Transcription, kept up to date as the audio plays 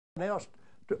else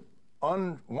to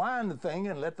unwind the thing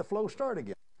and let the flow start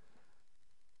again.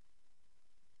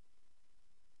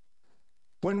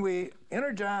 When we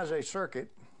energize a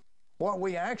circuit, what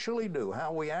we actually do,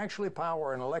 how we actually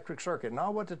power an electric circuit,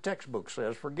 not what the textbook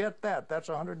says, forget that, that's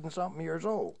 100 and something years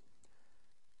old.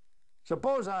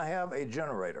 Suppose I have a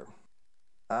generator.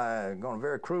 I'm going to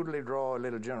very crudely draw a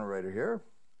little generator here.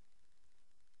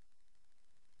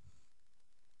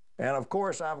 And of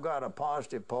course, I've got a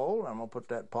positive pole. I'm going to put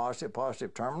that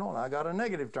positive terminal, and I got a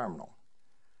negative terminal.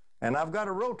 And I've got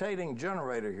a rotating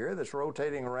generator here that's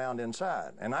rotating around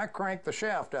inside. And I crank the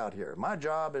shaft out here. My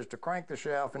job is to crank the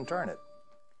shaft and turn it.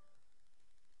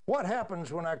 What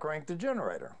happens when I crank the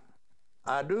generator?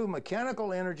 I do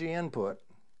mechanical energy input,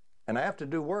 and I have to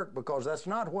do work because that's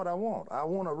not what I want. I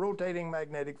want a rotating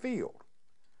magnetic field.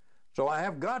 So I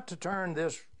have got to turn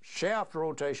this shaft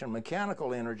rotation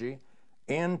mechanical energy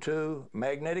into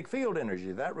magnetic field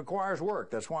energy. That requires work.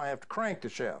 That's why I have to crank the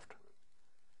shaft.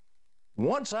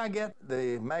 Once I get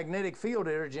the magnetic field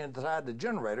energy inside the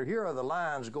generator, here are the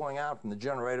lines going out from the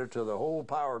generator to the whole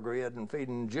power grid and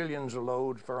feeding jillions of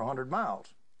loads for 100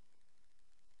 miles.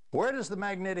 Where does the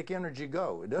magnetic energy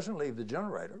go? It doesn't leave the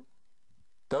generator.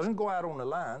 Doesn't go out on the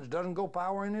lines, doesn't go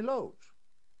power any loads.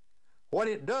 What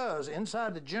it does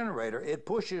inside the generator, it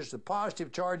pushes the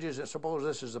positive charges, and suppose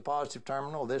this is the positive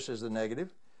terminal, this is the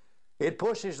negative. It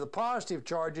pushes the positive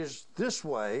charges this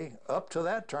way up to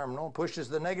that terminal, pushes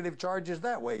the negative charges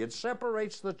that way. It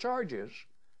separates the charges,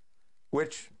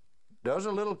 which does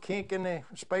a little kink in the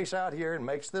space out here and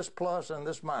makes this plus and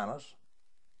this minus.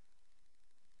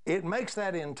 It makes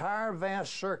that entire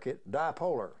vast circuit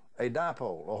dipolar, a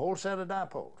dipole, a whole set of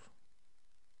dipoles.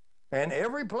 And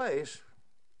every place,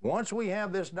 once we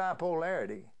have this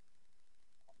dipolarity,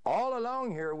 all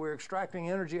along here we're extracting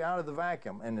energy out of the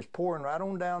vacuum and it's pouring right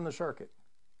on down the circuit.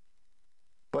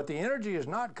 But the energy is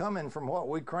not coming from what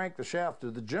we crank the shaft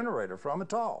of the generator from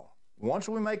at all. Once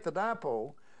we make the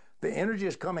dipole, the energy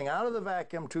is coming out of the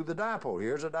vacuum to the dipole.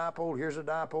 Here's a dipole, here's a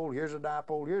dipole, here's a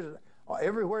dipole, here's a,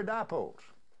 everywhere dipoles.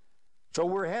 So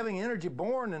we're having energy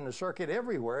born in the circuit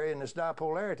everywhere in this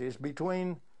dipolarity. It's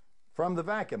from the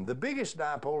vacuum. The biggest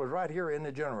dipole is right here in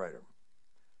the generator.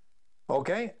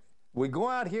 Okay? We go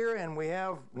out here and we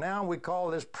have, now we call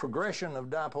this progression of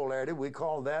dipolarity, we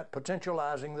call that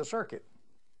potentializing the circuit,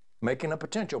 making a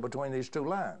potential between these two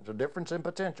lines, a difference in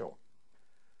potential.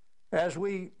 As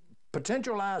we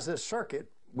potentialize this circuit,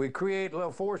 we create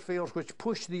little force fields which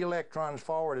push the electrons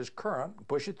forward as current,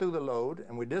 push it through the load,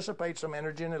 and we dissipate some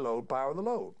energy in the load, power the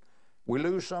load. We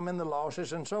lose some in the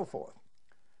losses and so forth.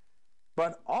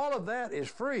 But all of that is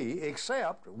free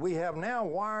except we have now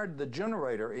wired the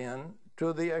generator in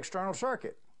to the external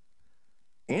circuit.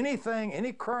 Any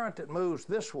current that moves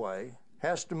this way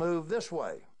has to move this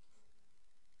way.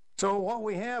 So what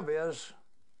we have is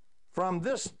from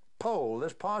this pole,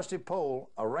 this positive pole,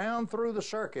 around through the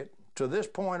circuit to this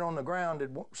point on the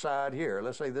grounded side here,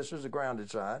 let's say this is the grounded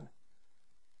side,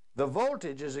 the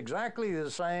voltage is exactly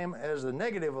the same as the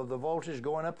negative of the voltage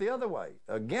going up the other way,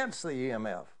 against the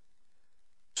EMF.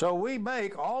 So we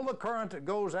make all the current that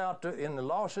goes out in the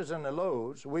losses and the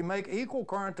loads, we make equal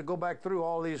current to go back through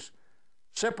all these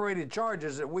separated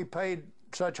charges that we paid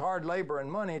such hard labor and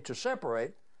money to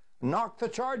separate, knock the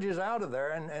charges out of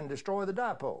there and destroy the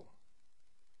dipole.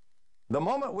 The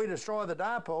moment we destroy the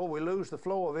dipole, we lose the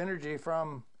flow of energy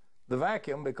from the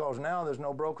vacuum because now there's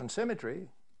no broken symmetry.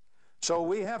 So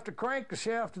we have to crank the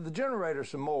shaft of the generator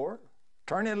some more,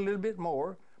 turn it a little bit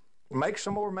more, make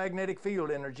some more magnetic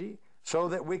field energy, so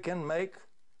that we can make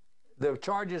the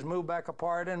charges move back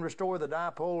apart and restore the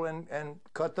dipole and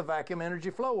cut the vacuum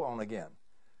energy flow on again.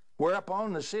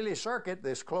 Whereupon the silly circuit,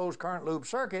 this closed current loop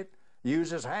circuit,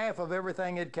 uses half of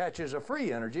everything it catches of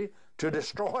free energy to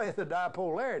destroy the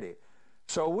dipolarity.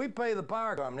 So we pay the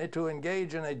power company to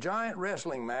engage in a giant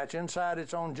wrestling match inside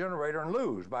its own generator and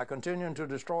lose by continuing to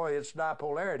destroy its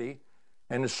dipolarity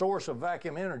and the source of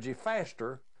vacuum energy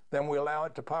faster than we allow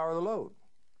it to power the load.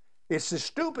 It's the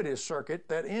stupidest circuit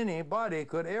that anybody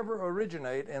could ever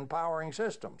originate in powering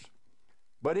systems.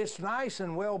 But it's nice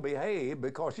and well behaved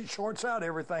because it shorts out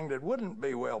everything that wouldn't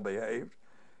be well behaved,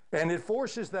 and it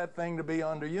forces that thing to be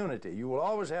under unity. You will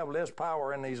always have less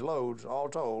power in these loads, all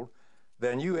told,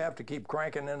 than you have to keep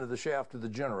cranking into the shaft of the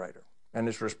generator. And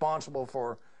it's responsible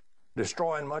for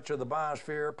destroying much of the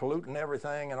biosphere, polluting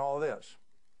everything, and all this.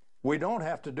 We don't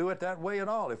have to do it that way at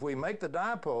all. If we make the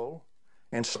dipole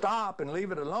and stop and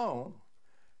leave it alone,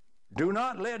 do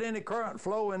not let any current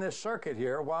flow in this circuit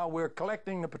here while we're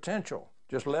collecting the potential.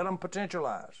 Just let them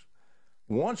potentialize.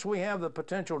 Once we have the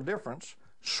potential difference,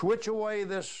 switch away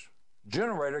this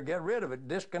generator, get rid of it,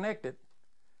 disconnect it,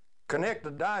 connect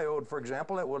a diode, for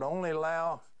example, that would only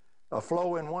allow a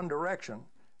flow in one direction.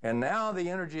 And now the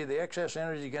energy, the excess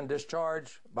energy, can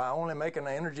discharge by only making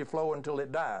the energy flow until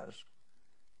it dies.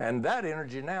 And that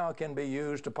energy now can be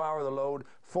used to power the load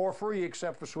for free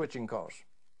except for switching costs.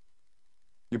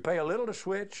 You pay a little to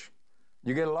switch,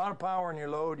 you get a lot of power in your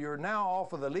load. You're now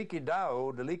off of the leaky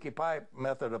diode, the leaky pipe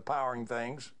method of powering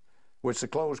things, which the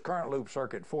closed current loop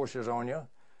circuit forces on you,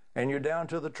 and you're down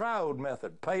to the triode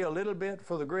method. Pay a little bit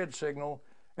for the grid signal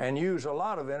and use a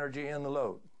lot of energy in the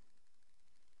load.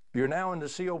 You're now in the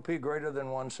COP greater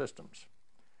than 1 systems.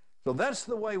 So that's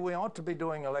the way we ought to be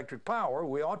doing electric power.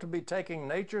 We ought to be taking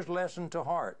nature's lesson to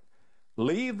heart.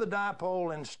 Leave the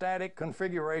dipole in static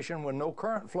configuration with no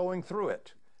current flowing through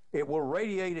it. It will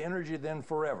radiate energy then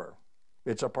forever.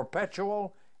 It's a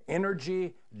perpetual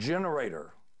energy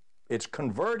generator. It's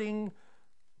converting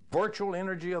virtual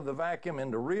energy of the vacuum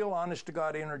into real,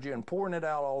 honest-to-God energy and pouring it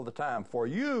out all the time. For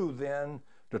you, then,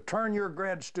 to turn your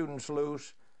grad students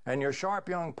loose and your sharp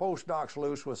young postdocs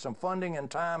loose with some funding and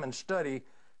time and study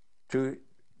to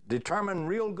determine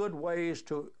real good ways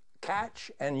to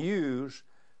catch and use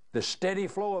the steady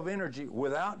flow of energy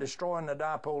without destroying the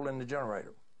dipole in the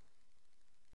generator.